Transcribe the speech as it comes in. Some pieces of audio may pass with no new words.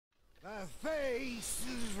face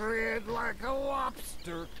is red like a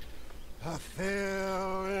lobster. I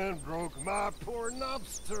fell and broke my poor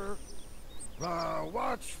knobster. My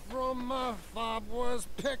watch from my fob was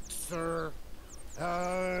picked, sir.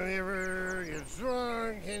 I'll never get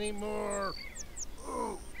drunk anymore.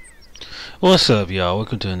 Ooh. What's up, y'all?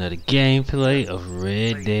 Welcome to another gameplay of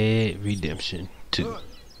Red Dead Redemption 2.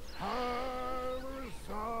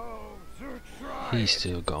 He's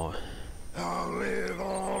still going. I'll live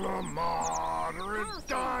on a moderate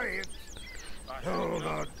diet. I'll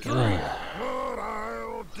not drink, but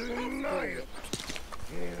I'll deny it.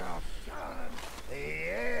 And I'll shine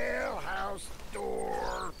the alehouse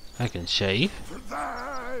door. I can shave. For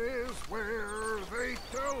that is where they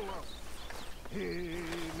tell us.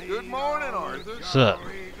 Good morning, Arthur. What's up?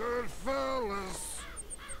 Good fellas.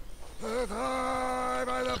 But I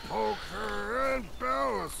by the poker and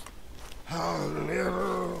bells. I'll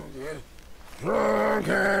never get drunk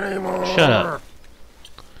anymore. Shut up.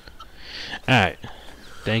 Alright.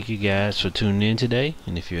 Thank you guys for tuning in today.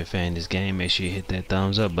 And if you're a fan of this game, make sure you hit that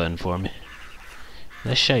thumbs up button for me.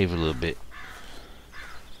 Let's shave a little bit.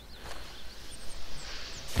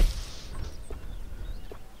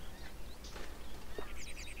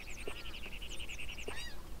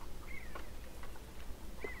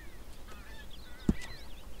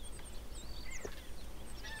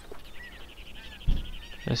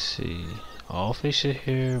 Let's see. All facial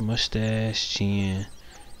hair, mustache, chin,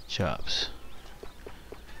 chops.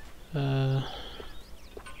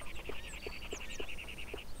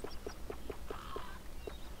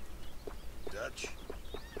 Dutch.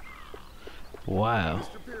 Wow.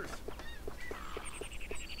 Mr. Pierce.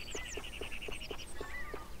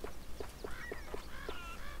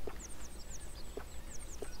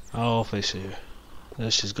 All facial hair.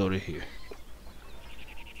 Let's just go to here.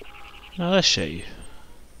 Now let's shave.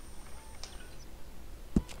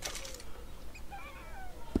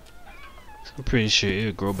 I'm pretty sure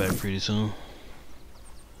it'll grow back pretty soon.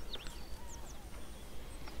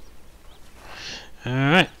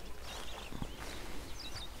 Alright.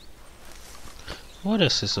 What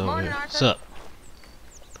else is over here? What's up?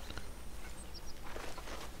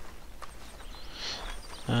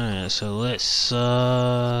 Alright, so let's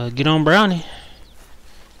get on Brownie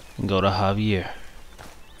and go to Javier.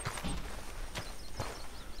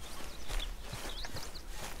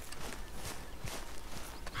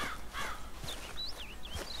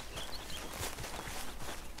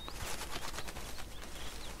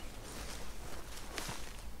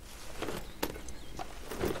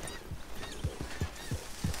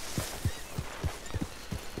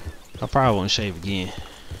 I probably won't shave again,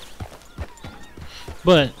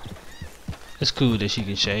 but it's cool that she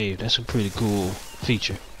can shave. That's a pretty cool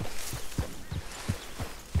feature.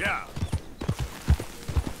 Yeah.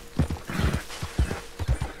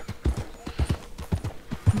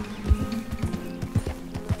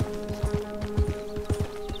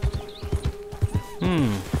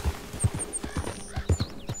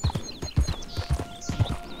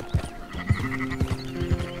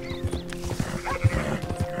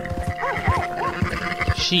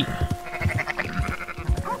 Sheep.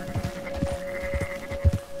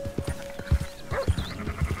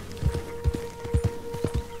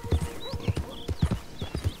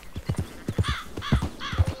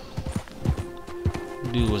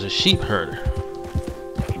 Dude was a sheep herder.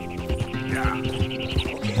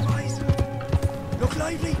 Okay, boys. Look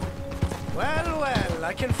lively. Well,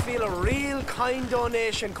 I can feel a real kind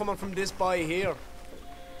donation coming from this boy here.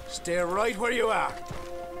 Stay right where you are.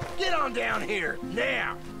 Get on down here,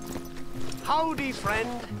 now! Howdy,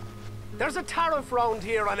 friend. There's a tariff round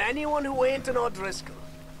here on anyone who ain't an O'Driscoll.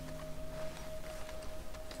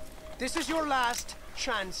 This is your last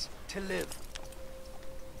chance to live.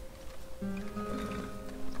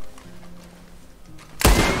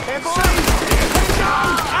 Hey, boys!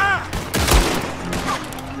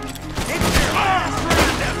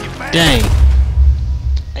 Dang.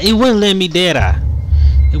 It wouldn't let me dead eye.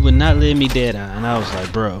 It would not let me dead eye. And I was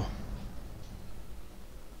like, bro.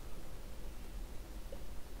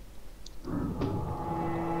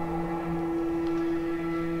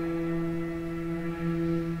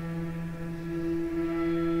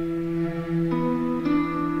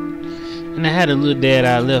 And I had a little dead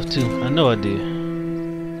eye left too. I know I did.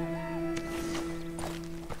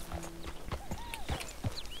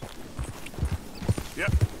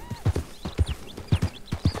 Yep.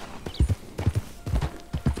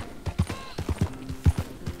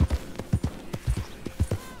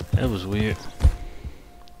 That was weird.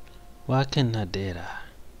 Why couldn't I dead eye?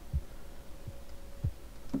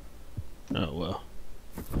 Oh well.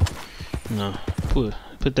 No.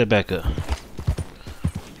 Put that back up.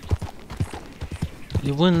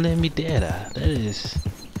 It wouldn't let me dead eye. That is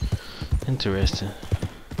interesting.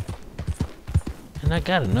 And I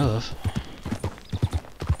got enough.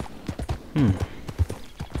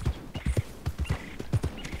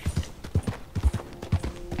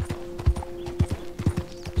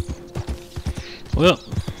 Well,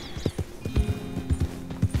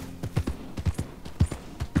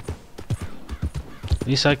 at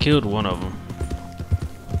least I killed one of them.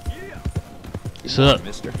 What's up,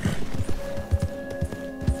 mister?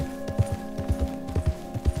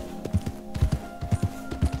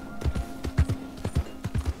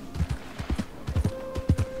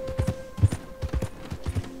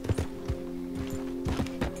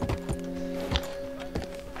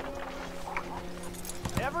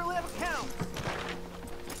 Every little counts.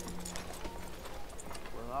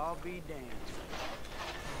 We'll all be damned.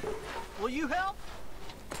 Will you help?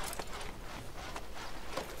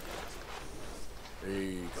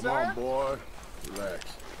 Hey, come Sir? on, boy. Relax.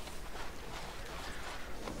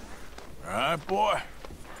 All right, boy.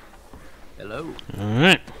 Hello.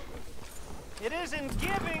 alright. It is in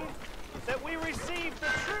giving that we receive the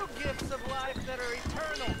true gifts of life that are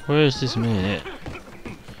eternal. Where is this man at?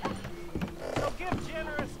 So give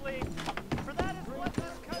generously, for that is what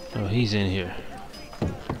this country Oh, he's in here.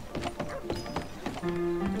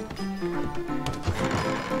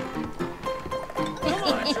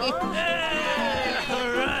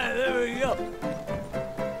 Alright, there we go.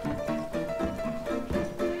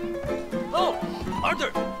 Oh,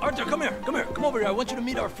 Arthur! Arthur, come here. Come here. Come over here. I want you to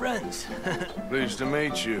meet our friends. Pleased to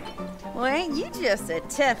meet you. Well, ain't you just a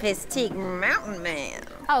tough-as-teak mountain man?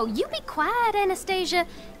 Oh, you be quiet, Anastasia.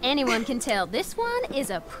 Anyone can tell this one is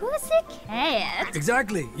a pussy cat.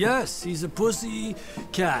 Exactly. Yes, he's a pussy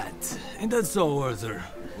cat. Ain't that so, Arthur?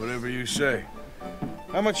 Whatever you say.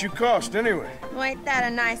 How much you cost, anyway? Well, ain't that a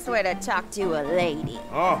nice way to talk to a lady?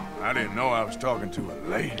 Oh, I didn't know I was talking to a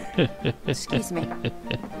lady. Excuse me.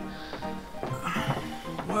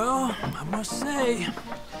 Well, I must say,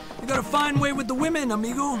 you got a fine way with the women,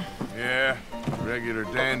 amigo. Yeah, regular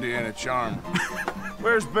dandy and a charmer.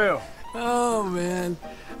 Where's Bill? Oh, man.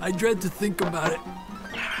 I dread to think about it.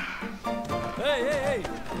 Hey, hey, hey.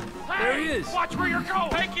 There he is. Watch where you're going.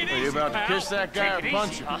 Take it Are you about to kiss that guy or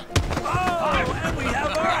punch him? Oh, and we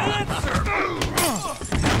have our answer.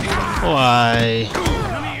 Why?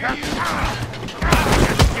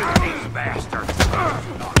 These bastards.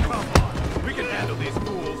 We can handle these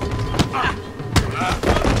fools.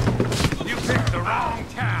 You picked the wrong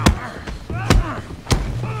town.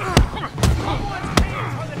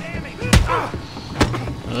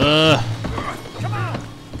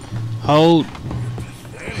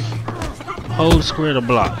 Hold square to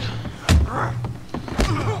block.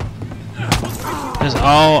 That's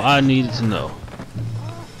all I needed to know.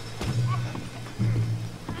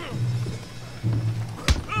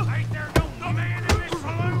 Ain't there no man in this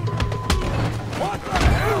saloon? What the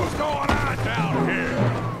hell's going on down here?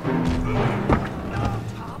 No,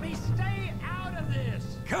 Tommy, stay out of this.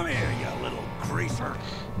 Come here, you little greaser.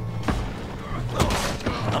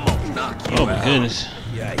 I'm gonna knock you Oh my out. goodness.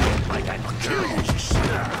 Yeah, like I kill you, you son of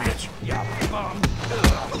a bitch. Yeah, bum.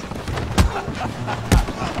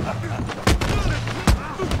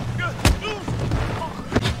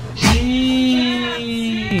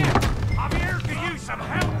 Gee. I'm here to use some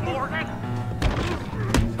help, Morgan.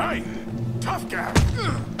 Hey, tough guy.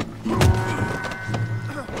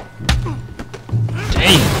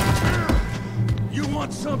 Dang. You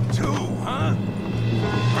want some too, huh?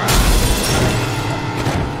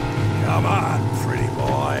 Come on, pretty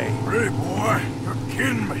boy. Pretty boy? You're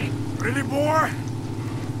kidding me. Pretty boy?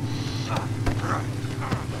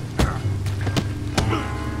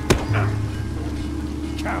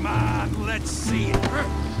 Come on, let's see it.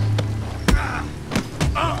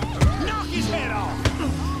 Knock his head off.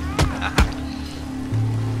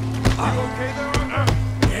 You okay there?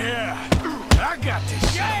 Yeah, I got this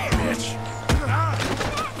son of a bitch.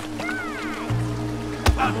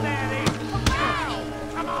 Up, Daddy.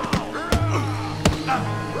 Come on.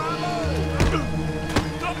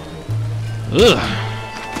 Ugh.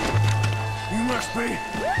 You must be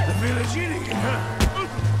the village idiot, huh?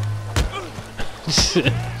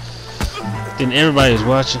 Then everybody's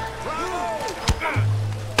watching.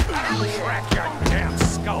 Crack your damn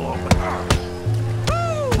skull open.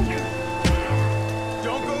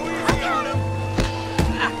 Don't go easy on him.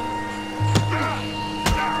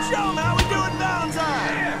 Show him how we do it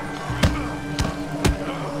Valentine.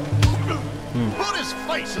 Put his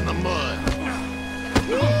face in the mud.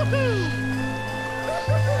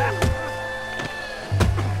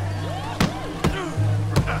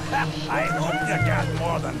 I hope you got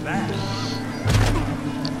more than that.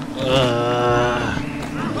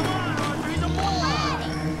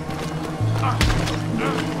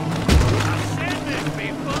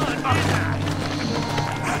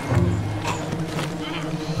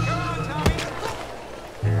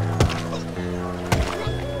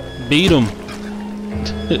 Beat him.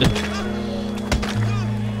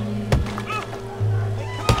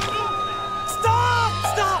 Stop!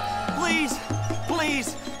 Stop! Please!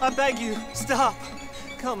 Please! I beg you, stop.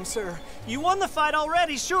 Come, sir. You won the fight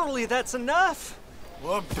already. Surely that's enough.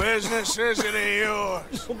 What business is it of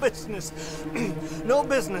yours? No business. No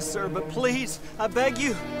business, sir, but please, I beg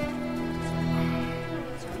you.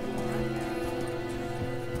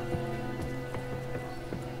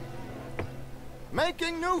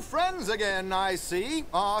 Making new friends again, I see,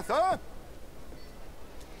 Arthur.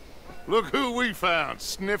 Look who we found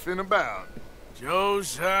sniffing about.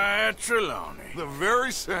 Josiah Trelawney. The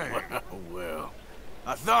very same. Well,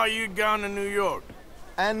 I thought you'd gone to New York.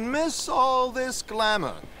 And miss all this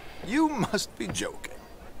glamour. You must be joking.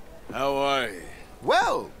 How are you?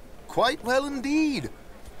 Well, quite well indeed.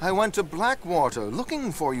 I went to Blackwater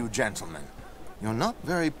looking for you gentlemen. You're not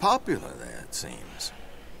very popular there, it seems.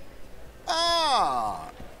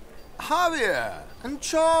 Ah, Javier and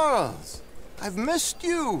Charles. I've missed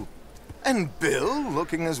you. And Bill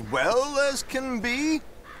looking as well as can be.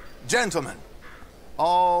 Gentlemen,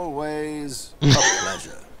 always a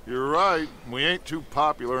pleasure. You're right. We ain't too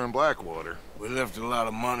popular in Blackwater. We left a lot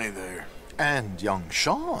of money there. And young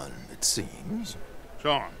Sean, it seems.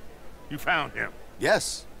 Sean, you found him.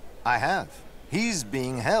 Yes, I have. He's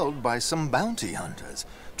being held by some bounty hunters,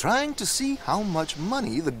 trying to see how much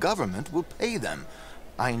money the government will pay them.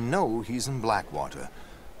 I know he's in Blackwater,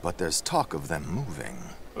 but there's talk of them moving.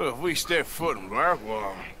 Well, if we step foot in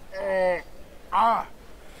Blackwater...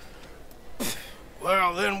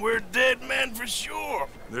 Well, then we're dead men for sure.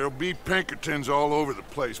 There'll be Pinkertons all over the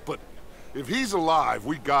place, but if he's alive,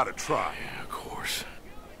 we gotta try. Yeah, of course.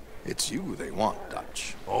 It's you they want,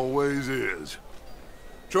 Dutch. Always is.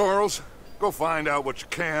 Charles, go find out what you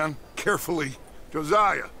can, carefully.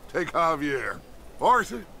 Josiah, take Javier.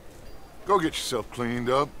 Arthur, go get yourself cleaned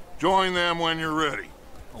up. Join them when you're ready.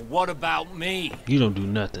 Well, what about me? You don't do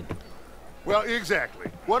nothing. Well,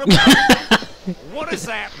 exactly. What about... What does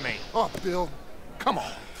that mean? Oh, Bill, come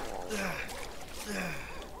on.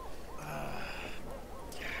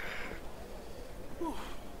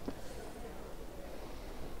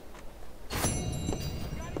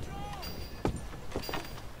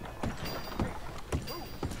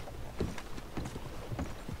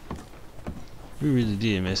 We really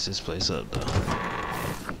did mess this place up, though.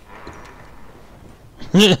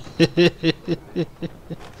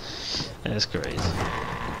 That's crazy.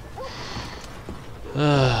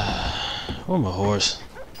 Where's my horse?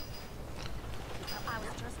 I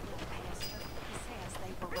was just with Pastor. He says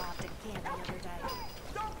they were robbed again the other day.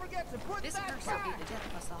 Don't forget to put This that nurse will back. be the death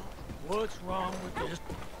of us all. What's wrong with this?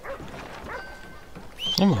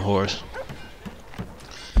 Where's my horse?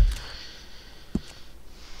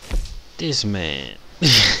 This man.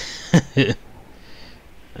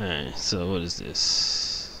 Alright, so what is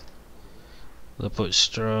this? Let's put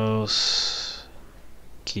Strauss,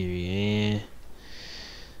 Kyrian.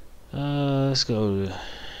 Let's go to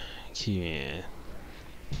Kyrian.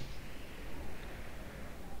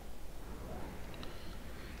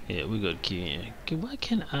 Yeah, we go to Kyrian. Why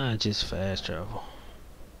can't I just fast travel?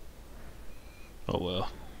 Oh well.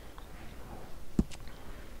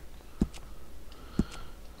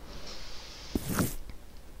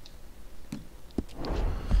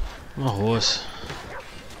 My horse.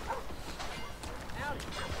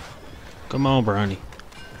 Come on, Brownie.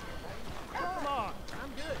 Come on, I'm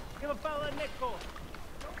good. Give a fella a nickel.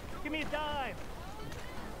 Give me a dime.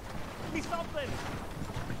 Give me something.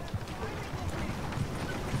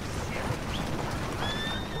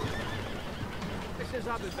 This is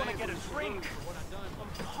I've been Want to get a drink?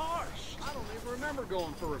 Of course. I don't even remember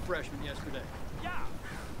going for refreshment yesterday. Yeah.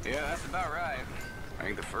 Yeah, that's about right. I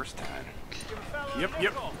think the first time. Give a fella Yep, a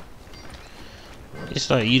yep. nickel. It's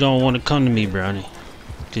like you don't want to come to me, Brownie,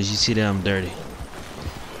 because you see that I'm dirty.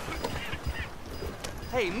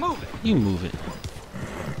 Hey, move it. You move it.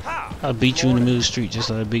 How? I'll beat you in the middle of the street just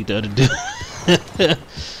like I beat the other dude.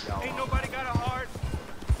 Ain't nobody got a heart.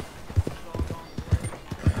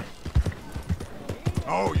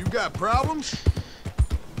 Oh, you got problems?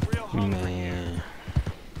 Real hungry. Man.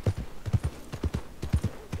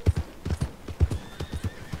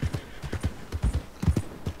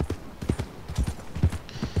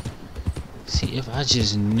 See, if I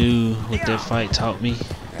just knew what that fight taught me.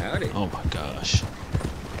 Howdy. Oh my gosh.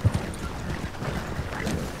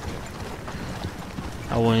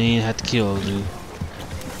 I wouldn't even have to kill a dude.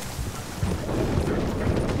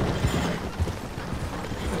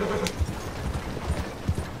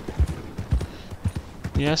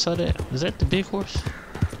 Yeah, I saw that. Was that the big horse?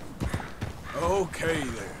 Okay,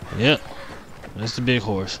 then. Yep. That's the big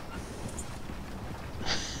horse.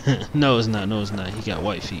 No, it's not. No, it's not. He got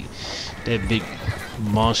white feet. That big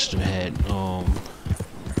monster had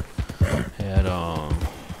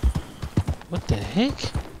what the heck?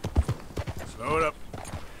 Slow it up.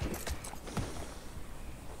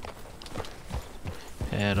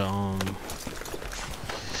 Had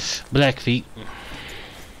black feet.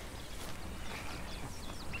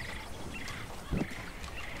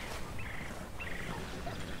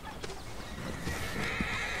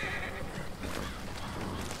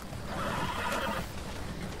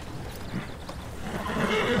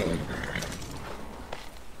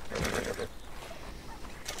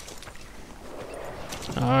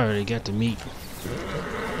 I already got the meat.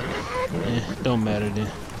 Don't matter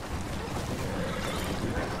then.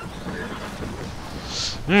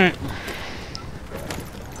 Alright.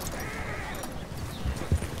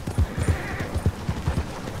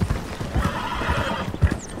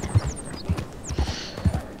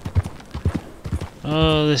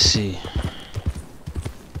 Oh, let's see.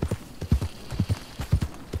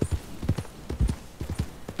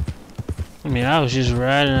 I mean, I was just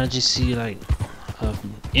riding, I just see like a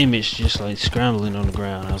image just like scrambling on the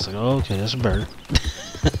ground. I was like, oh, okay, that's a bird.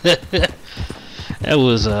 That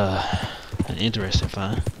was an interesting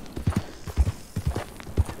find.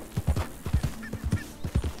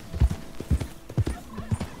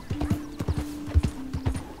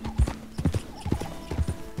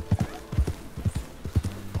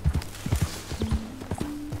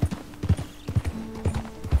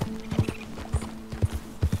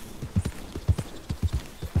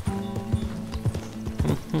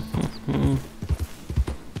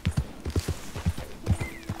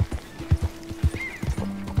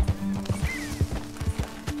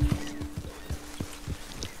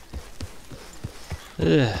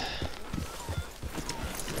 Ugh.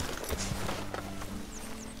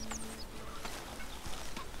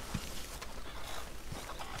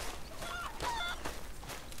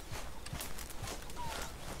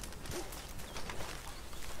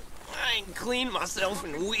 I ain't cleaned myself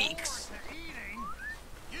in weeks.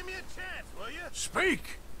 Give me a chance, will you?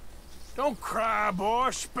 Speak! Don't cry, boy.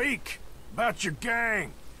 Speak about your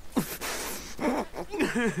gang.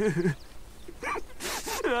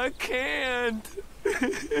 I can't.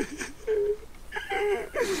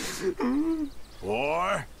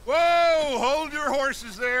 Boy. Whoa! Hold your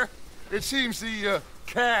horses there. It seems the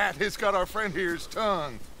cat has got our friend here's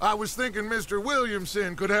tongue. I was thinking Mr.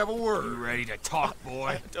 Williamson could have a word. You ready to talk,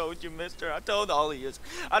 boy? I told you, mister. I told all of you.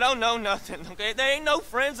 I don't know nothing, okay? They ain't no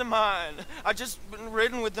friends of mine. I just been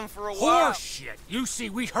ridden with them for a while. Horse shit. You see,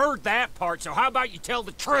 we heard that part, so how about you tell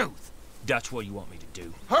the truth? Dutch, what do you want me to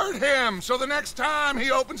do? Hurt him, so the next time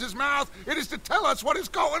he opens his mouth, it is to tell us what is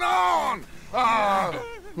going on. Ah,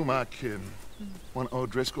 who am I kidding? One of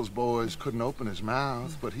O'Driscoll's boys couldn't open his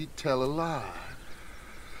mouth, but he'd tell a lie.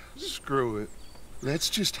 Screw it. Let's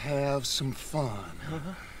just have some fun.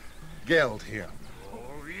 Geld him.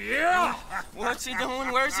 Yeah! What's he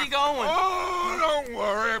doing? Where's he going? Oh, don't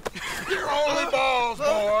worry. You're only balls,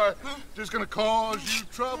 boy. Just gonna cause you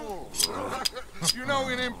trouble. You know,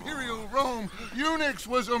 in Imperial Rome, eunuchs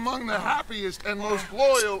was among the happiest and most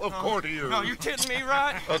loyal of courtiers. No, you kidding me,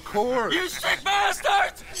 right? Of course. You sick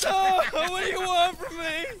bastards! Oh, what do you want from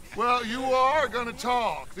me? Well, you are gonna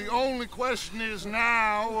talk. The only question is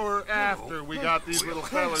now or after we got these little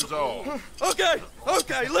fellas off.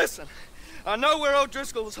 Okay, listen. I know where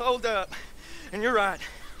O'Driscoll's holed up, and you're right.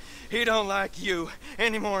 He don't like you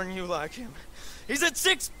any more than you like him. He's at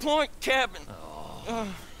 6 Point Cabin.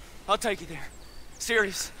 I'll take you there.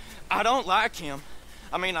 Serious, I don't like him.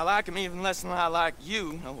 I mean, I like him even less than I like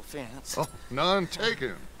you, no offense. Oh, none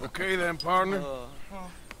taken. Okay then, partner.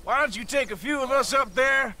 Why don't you take a few of us up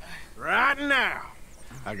there right now?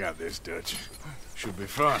 I got this, Dutch. Should be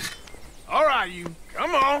fun. All right, you.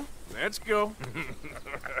 Come on. Let's go.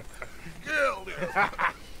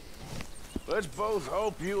 Let's both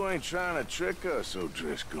hope you ain't trying to trick us,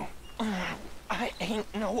 O'Driscoll. I ain't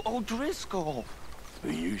no O'Driscoll.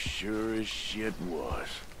 You sure as shit was.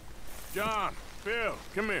 John, Phil,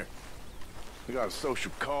 come here. We got a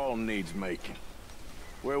social call needs making.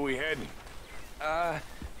 Where we heading? Up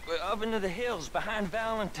into the hills behind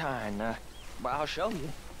Valentine. Well, I'll show you.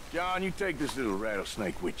 John, you take this little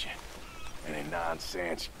rattlesnake with you. Any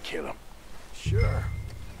nonsense, kill him. Sure.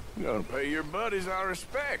 You're gonna pay your buddies our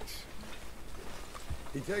respects.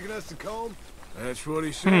 He taking us to Combe? That's what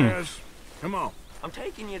he says. Come on. I'm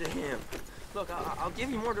taking you to him. Look, I'll give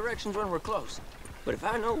you more directions when we're close. But if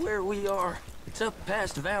I know where we are, it's up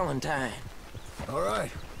past Valentine. All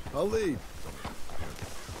right, I'll lead.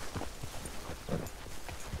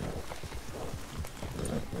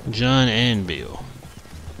 John and Bill.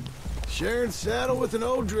 Sharing saddle with an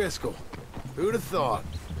O'Driscoll. Who'd have thought?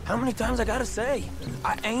 How many times I gotta say?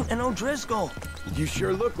 I ain't an O'Driscoll. You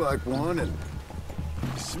sure look like one, and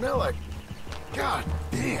you smell like... God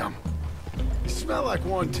damn. You smell like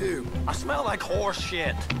one, too. I smell like horse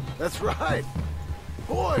shit. That's right.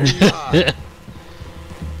 Boy, are you hot.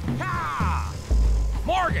 Ha!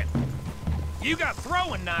 Morgan! You got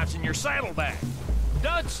throwing knives in your saddlebag.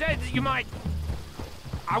 Dud said that you might...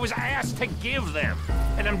 I was asked to give them,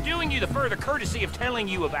 and I'm doing you the further courtesy of telling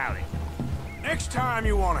you about it. Next time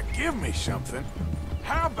you want to give me something,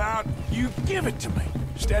 how about you give it to me,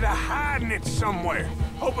 instead of hiding it somewhere,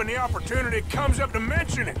 hoping the opportunity comes up to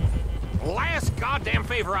mention it? Last goddamn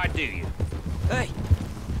favor I do you. Hey!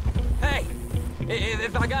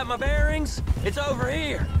 If I got my bearings, it's over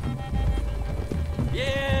here.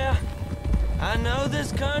 Yeah, I know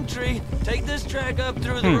this country. Take this track up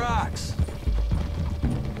through the rocks.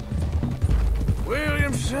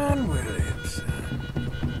 Williamson.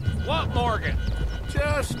 What, Morgan?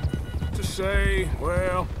 Just to say,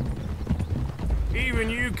 well, even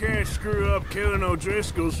you can't screw up killing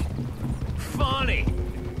O'Driscolls. Funny.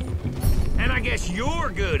 And I guess you're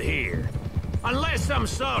good here. Unless some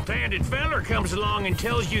soft-handed feller comes along and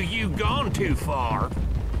tells you you've gone too far.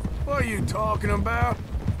 What are you talking about?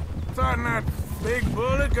 Fighting that big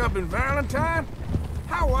bullock up in Valentine?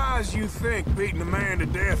 How wise you think beating a man to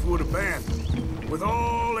death would have been? With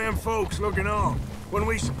all them folks looking on, when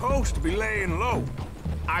we supposed to be laying low.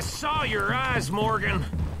 I saw your eyes, Morgan.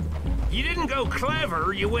 You didn't go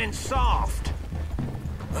clever, you went soft.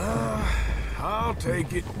 I'll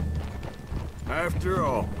take it. After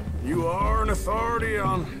all, you are an authority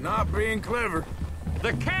on not being clever.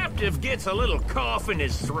 The captive gets a little cough in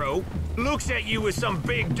his throat, looks at you with some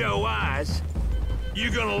big doe eyes.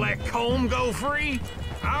 You gonna let Colm go free?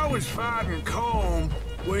 I was fighting Colm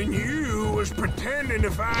when you was pretending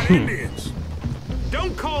to fight Indians.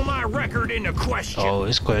 Don't call my record into question. Oh,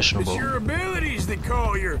 it's questionable. It's your abilities that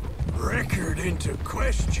call your record into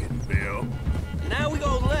question, Bill. Now we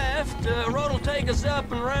go left. Road'll take us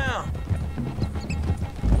up and round.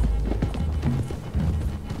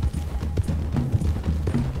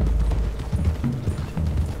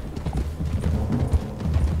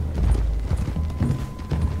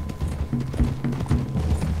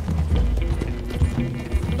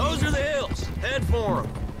 Those are the hills. Head for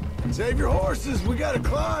them. Save your horses. We gotta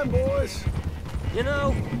climb, boys. You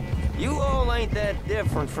know, you all ain't that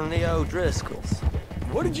different from the O'Driscolls.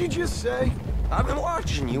 What did you just say? I've been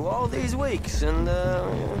watching you all these weeks, and,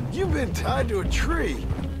 You've been tied to a tree.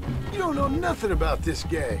 You don't know nothing about this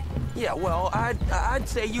gang. Yeah, well, I'd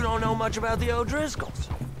say you don't know much about the O'Driscolls.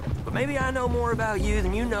 But maybe I know more about you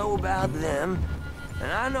than you know about them.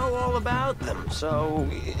 And I know all about them, so...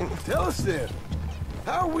 Tell us then.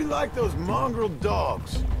 How are we like those mongrel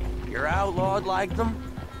dogs? You're outlawed like them.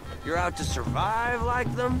 You're out to survive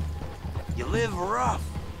like them. You live rough.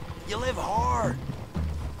 You live hard.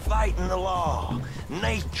 Fighting the law,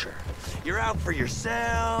 nature. You're out for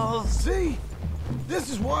yourselves. See? This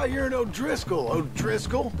is why you're an O'Driscoll,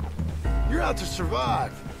 O'Driscoll. You're out to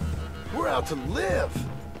survive. We're out to live.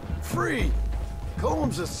 Free.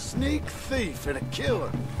 Colm's a sneak thief and a killer.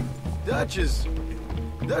 Dutch is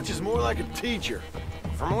more like a teacher.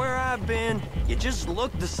 From where I've been, you just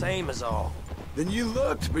look the same as all. Then you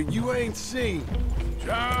looked, but you ain't seen.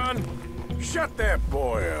 John, shut that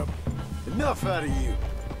boy up. Enough out of you.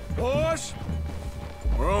 Boys,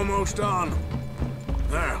 we're almost on them.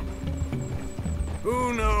 Now,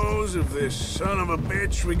 who knows if this son of a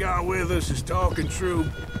bitch we got with us is talking true,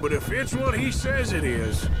 but if it's what he says it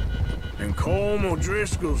is, and Colm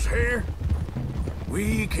O'Driscoll's here,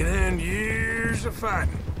 we can end years of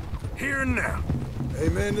fighting. Here and now.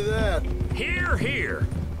 Amen to that. Here, here.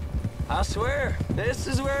 I swear, this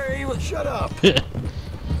is where he was. Shut up.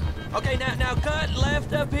 Okay, now cut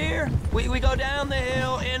left up here. We go down the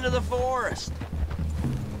hill into the forest.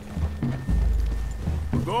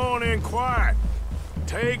 We're going in quiet,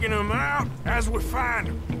 taking them out as we find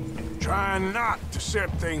them, trying not to set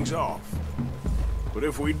things off. But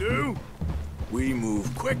if we do, we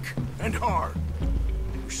move quick and hard.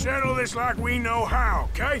 We settle this like we know how,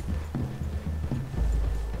 okay?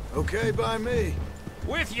 Okay by me.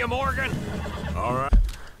 With you, Morgan. All right.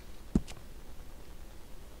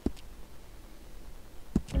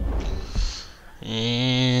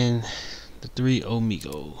 And the three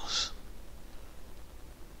amigos.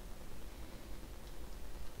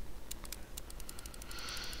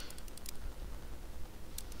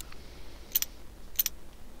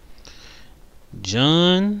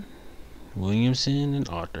 John, Williamson, and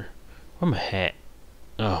Arthur. Where's my hat?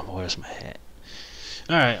 Oh, where's my hat?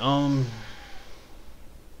 Alright,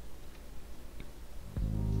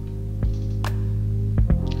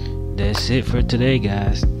 that's it for today,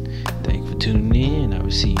 guys. Thanks for tuning in. I will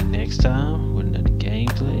see you next time with another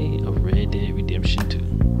gameplay of Red Dead Redemption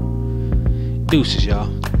 2. Deuces,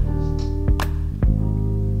 y'all.